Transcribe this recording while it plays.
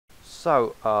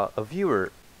So, a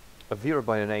viewer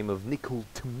by the name of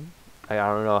NICULLTM, I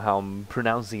don't know how I'm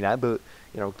pronouncing that, but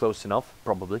you know, close enough,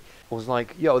 probably, was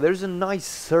like, yo, there's a nice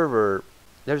server,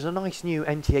 there's a nice new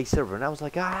MTA server, and I was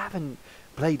like, I haven't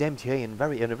played MTA in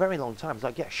a very long time. It's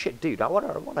like, yeah, shit, dude, I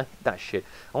wanna hit that shit.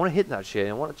 I wanna hit that shit,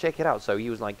 and I wanna check it out. So he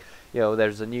was like, yo,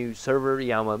 there's a new server,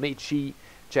 YAMAMICHI.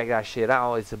 Check that shit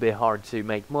out. It's a bit hard to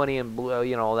make money and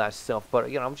you know all that stuff,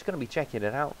 but you know I'm just gonna be checking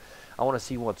it out. I want to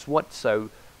see what's what. So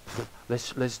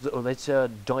let's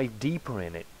dive deeper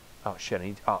in it. Oh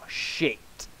shit! Oh shit!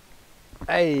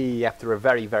 Hey, after a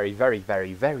very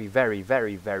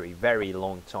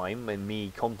long time and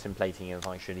me contemplating if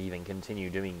I should even continue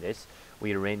doing this,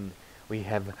 we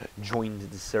have joined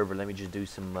the server. Let me just do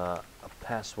some a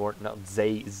password, not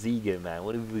Zerga, man.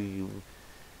 What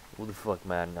the fuck,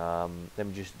 man? Let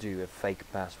me just do a fake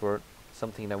password,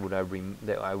 something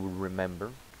that I would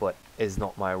remember, but is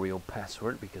not my real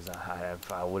password because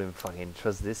I wouldn't fucking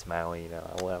trust this, man. You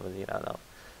know, no.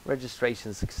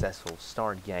 Registration successful.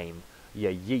 Start game.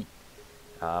 Yeah, yeet.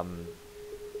 Oh,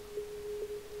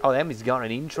 them has got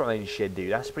an intro and shit,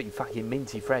 dude. That's pretty fucking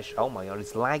minty fresh. Oh my god,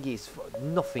 it's laggy as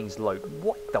nothing's low.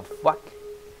 What the fuck?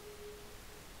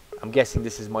 I'm guessing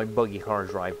this is my buggy hard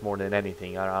drive more than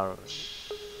anything. I don't.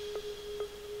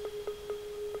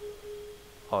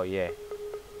 Oh yeah.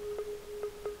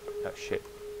 Oh shit.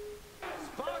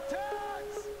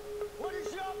 Spartans! What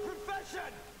is your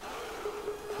profession?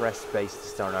 Press space to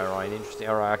start. Alright, interesting.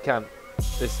 Alright, I can't.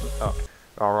 Oh,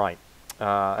 alright.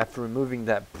 After removing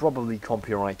that probably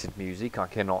copyrighted music, I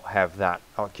cannot have that.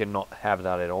 I cannot have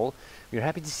that at all. We're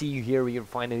happy to see you here. You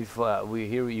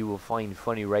will find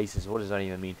funny races. What does that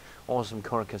even mean? Awesome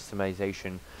car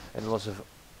customization and lots of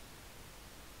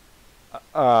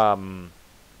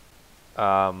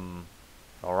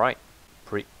alright.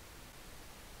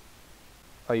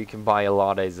 Oh, you can buy a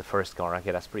lot as the first car.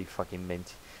 Okay, that's pretty fucking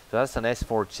mint. So that's an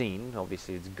S14.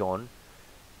 Obviously, it's gone.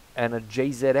 And a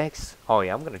JZX. Oh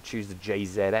yeah, I'm gonna choose the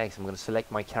JZX. I'm gonna select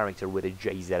my character with a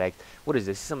JZX. What is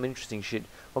this? Some interesting shit.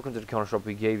 Welcome to the car shop.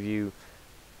 We gave you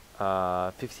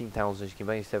 15,000. You can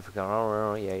buy yourself a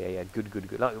car. Oh yeah.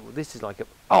 Good. Like, this is like a.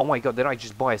 Oh my god, did I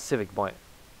just buy a Civic? No.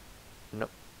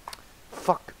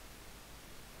 Fuck.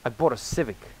 I bought a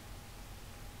Civic.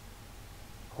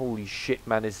 Holy shit,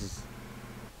 man. This is.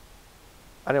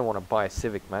 I didn't want to buy a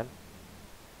Civic, man.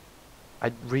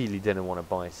 I really didn't want to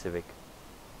buy a Civic.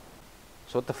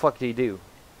 So what the fuck do you do?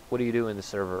 What do you do in the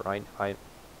server?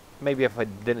 Maybe if I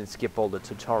didn't skip all the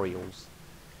tutorials.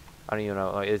 I don't even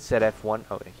know. It said F1.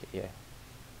 Oh, okay, yeah.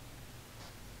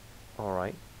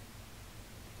 Alright.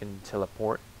 You can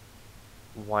teleport.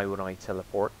 Why would I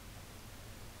teleport?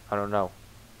 I don't know.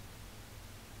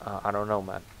 I don't know,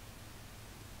 man.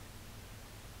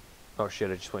 Oh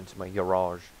shit, I just went to my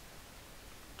garage.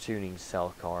 Tuning,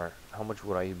 sell car. How much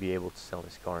would I be able to sell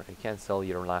this car? You can't sell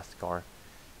your last car.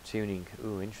 Tuning.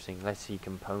 Ooh, interesting. Let's see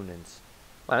components.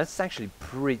 Man, that's actually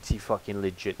pretty fucking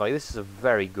legit. Like, this is a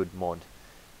very good mod,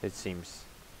 it seems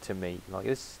to me. Like,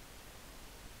 this.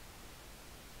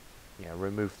 Yeah,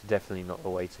 removed. Definitely not the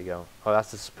way to go. Oh,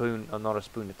 that's a spoon. Oh, not a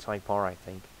spoon. A Type R, I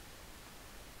think.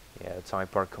 Yeah, the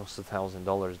Type R costs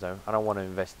 $1,000 though. I don't want to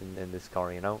invest in this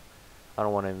car, you know. I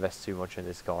don't want to invest too much in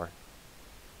this car.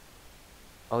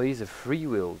 Oh, these are free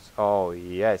wheels. Oh,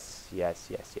 yes.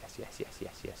 Yes,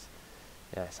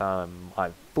 I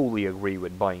fully agree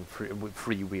with buying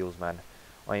free wheels, man.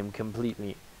 I am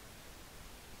completely.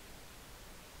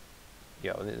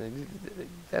 Yo,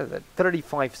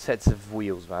 35 sets of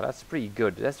wheels, man. That's pretty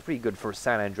good. That's pretty good for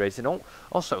San Andreas. And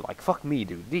also, like, fuck me,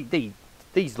 dude.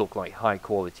 These look like high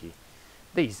quality.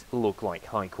 These look like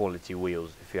high quality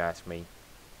wheels, if you ask me.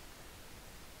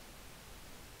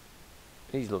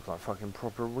 These look like fucking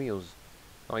proper wheels.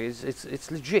 Like,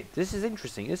 it's legit. This is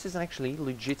interesting. This is actually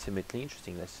legitimately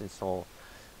interesting. Let's install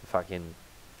the fucking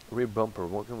rear bumper.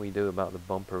 What can we do about the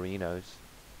bumperinos?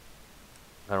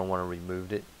 I don't want to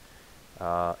remove it.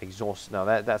 Exhaust. Now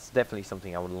that's definitely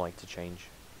something I would like to change.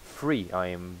 Free. I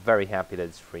am very happy that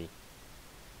it's free.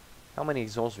 How many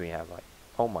exhausts do we have? Like,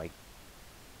 oh my.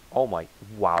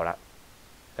 Wow,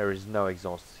 there is no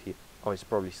exhaust here. Oh, it's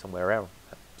probably somewhere else.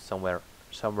 Somewhere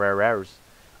else.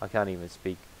 I can't even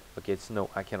speak. Okay, it's no,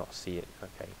 I cannot see it.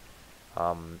 Okay.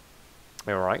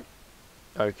 Alright.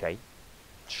 Okay.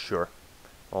 Sure.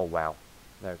 Oh, wow.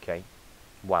 Okay.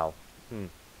 Wow.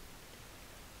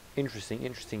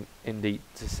 Interesting indeed,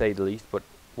 to say the least. But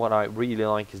what I really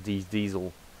like is these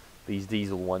diesel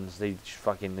ones. They just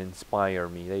fucking inspire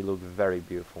me. They look very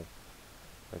beautiful.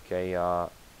 Okay,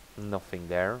 nothing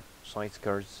there. Side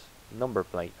skirts. Number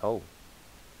plate. Oh.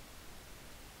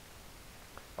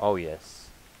 Oh, yes.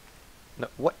 No,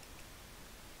 what?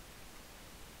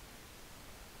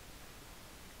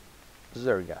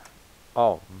 Zerga.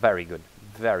 Oh, very good.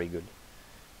 Very good.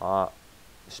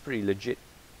 It's pretty legit.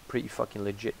 Pretty fucking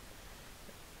legit.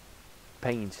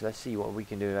 Paint. Let's see what we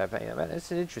can do with that paint. Man,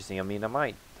 this is interesting. I mean, I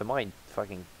might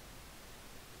fucking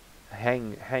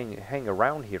hang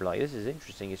around here. Like, this is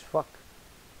interesting as fuck.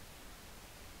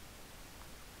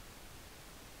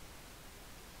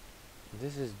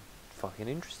 This is fucking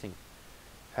interesting.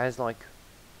 Has like,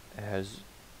 it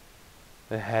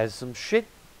has some shit.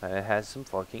 It has some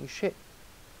fucking shit.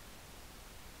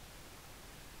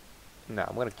 No,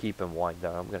 I'm gonna keep them white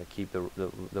though. I'm gonna keep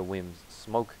the whims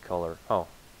smoke color. Oh,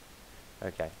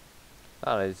 okay.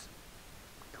 That is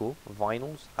cool.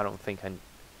 Vinyls. I don't think I.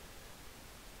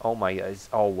 Oh my god.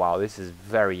 Oh wow. This is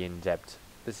very in depth.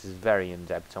 This is very in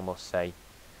depth. I must say.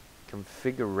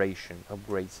 Configuration.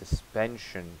 Upgrade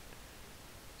suspension.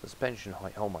 Suspension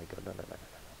height. Oh my god. No.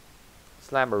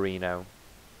 Slammerino.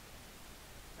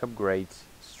 Upgrades.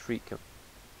 Street.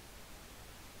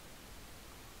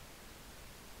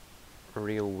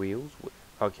 Real wheels.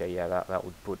 Okay, yeah, that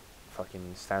would put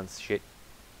fucking stance shit.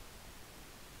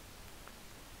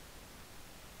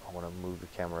 I want to move the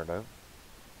camera though.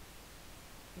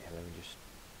 Yeah, let me just.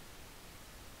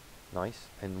 Nice.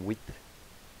 And width.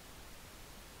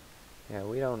 Yeah,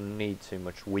 we don't need too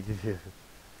much width.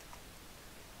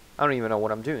 I don't even know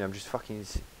what I'm doing. I'm just fucking.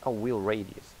 Oh, wheel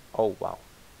radius. Oh wow.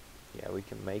 Yeah, we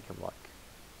can make them like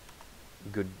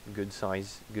good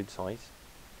size.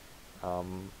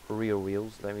 Rear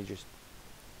wheels. Let me just.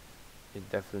 It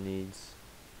definitely needs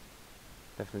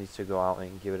to go out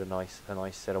and give it a nice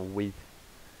set of width.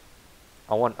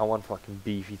 I want fucking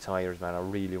beefy tires, man. I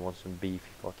really want some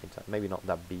beefy fucking tires. Maybe not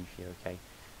that beefy, okay?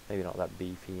 Maybe not that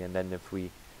beefy. And then if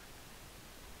we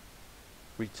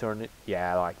return it,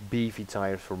 yeah, like beefy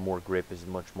tires for more grip is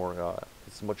much more.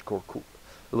 It's much more cool.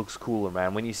 It looks cooler,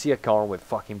 man. When you see a car with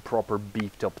fucking proper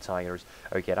beefed up tires,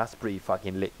 okay, that's pretty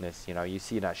fucking litness. You know, you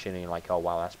see that shit and you're like, oh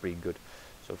wow, that's pretty good.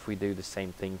 So if we do the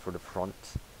same thing for the front,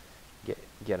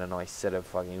 get a nice set of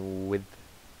fucking width.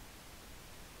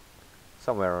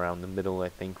 Somewhere around the middle, I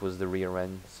think, was the rear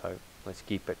end. So let's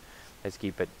keep it,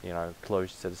 you know,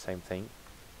 close to the same thing.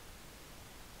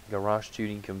 Garage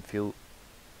tuning can feel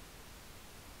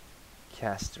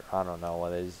caster. I don't know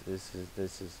what it is. This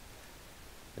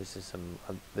is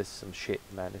some shit,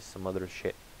 man. This is some other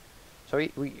shit. So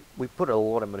we put a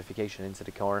lot of modification into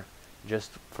the car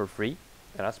just for free,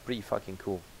 and that's pretty fucking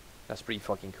cool. That's pretty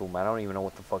fucking cool, man. I don't even know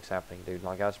what the fuck's happening, dude.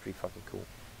 Like, that's pretty fucking cool.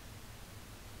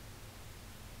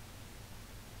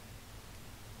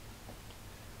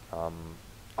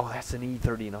 Oh, that's an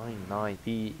E39. Nice.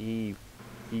 E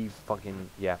fucking,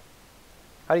 yeah.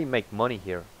 How do you make money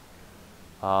here?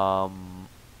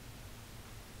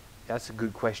 That's a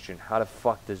good question. How the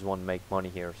fuck does one make money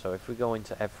here? So if we go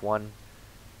into F1,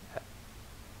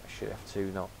 actually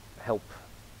F2, no, help.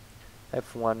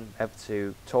 F1,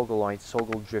 F2, toggle lights,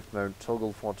 toggle drift mode,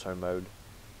 toggle photo mode.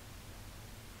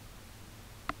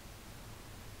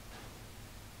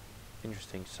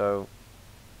 Interesting. So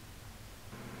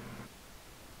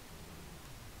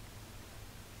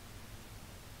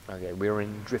okay, we're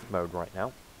in drift mode right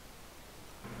now.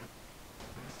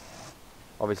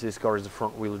 Obviously this car is a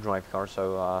front wheel drive car,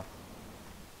 so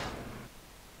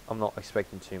I'm not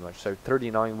expecting too much. So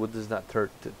 39 wood, does that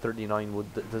 39 wood,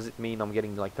 does it mean I'm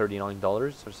getting like $39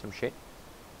 or some shit?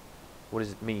 What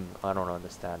does it mean? I don't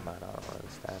understand, man. I don't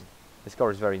understand. This car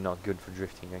is very not good for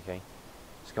drifting, okay?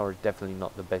 This car is definitely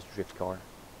not the best drift car.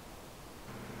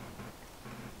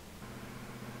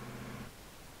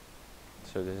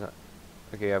 So there's that.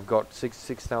 Okay, I've got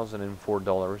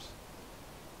 $6,004.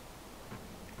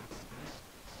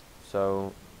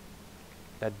 So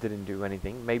that didn't do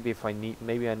anything. Maybe I need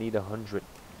 100.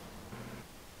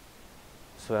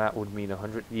 So that would mean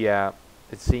 100. Yeah,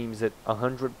 it seems that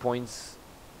 100 points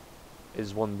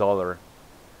is $1.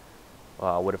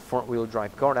 With a front wheel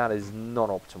drive car, that is not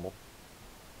optimal.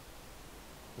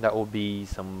 That would be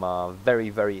some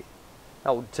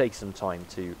that would take some time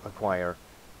to acquire.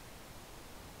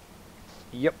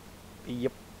 Yep.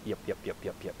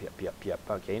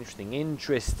 Okay,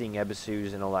 interesting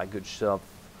episodes and all that good stuff.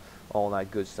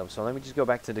 So let me just go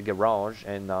back to the garage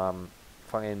and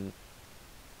fucking.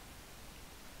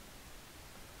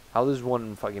 How does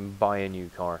one fucking buy a new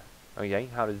car? Okay,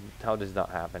 how does that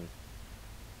happen?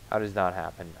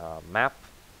 Map.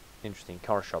 Interesting.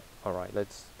 Car shop. All right,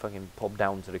 let's fucking pop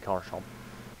down to the car shop,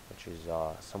 which is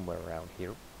somewhere around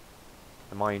here.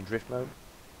 Am I in drift mode?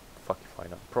 Fuck if I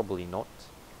know. Probably not.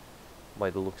 By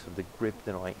the looks of the grip,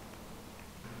 then I.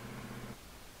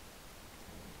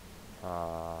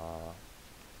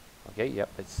 Okay, yep,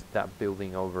 it's that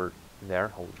building over there.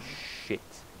 Holy shit.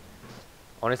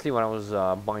 Honestly, when I was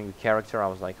buying the character, I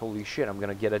was like, holy shit, I'm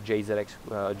gonna get a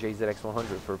JZX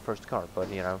 100 for first car. But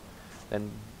you know,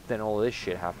 then all this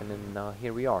shit happened, and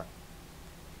here we are.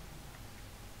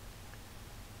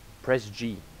 Press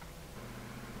G.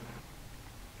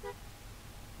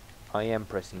 I am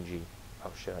pressing G.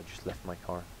 Oh shit, I just left my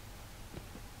car.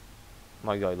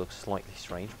 My guy looks slightly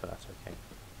strange, but that's okay.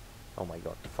 Oh my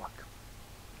god, fuck.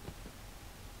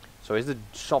 So is the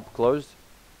shop closed?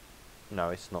 No,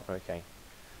 it's not. Okay.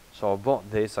 So I bought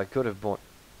this. I could have bought...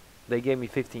 They gave me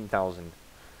 15,000.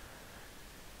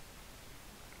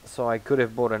 So I could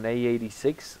have bought an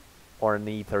A86 or an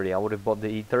E30. I would have bought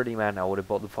the E30, man. I would have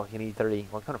bought the fucking E30.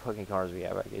 What kind of fucking cars do we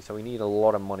have? Okay, so we need a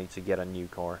lot of money to get a new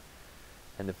car.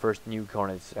 And the first new car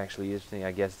is actually interesting,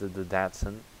 I guess, the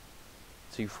Datsun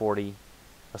 240.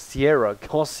 A Sierra,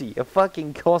 Cossi, a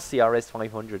fucking Cossi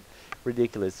RS500.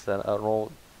 Ridiculous.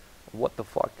 What the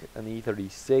fuck? An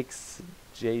E36,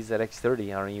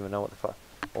 JZX30, I don't even know what the fuck.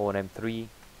 Oh, an M3,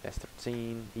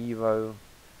 S13, Evo.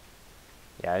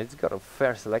 Yeah, it's got a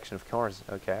fair selection of cars.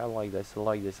 Okay, I like this, I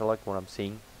like this, I like what I'm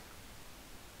seeing.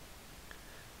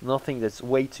 Nothing that's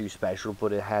way too special,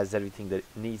 but it has everything that it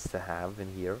needs to have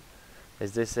in here.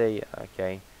 Is this a,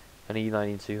 okay, an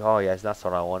E92? Oh yes, that's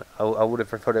what I want. I would have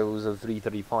preferred it was a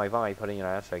 335i, but you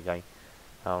know, that's okay.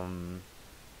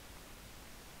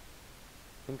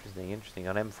 Interesting.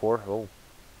 An M4, oh.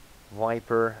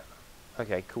 Viper.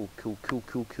 Okay, cool.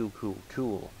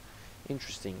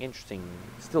 Interesting.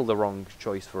 Still the wrong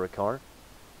choice for a car,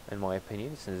 in my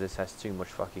opinion, since this has too much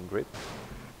fucking grip.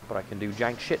 But I can do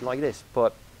jank shit like this.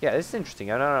 But yeah, it's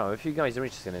interesting. I don't know if you guys are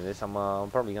interested in this. I'm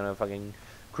probably gonna fucking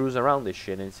cruise around this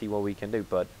shit and see what we can do.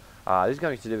 But this is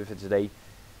going to do it for today.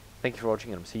 Thank you for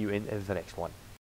watching, and I'll see you in the next one.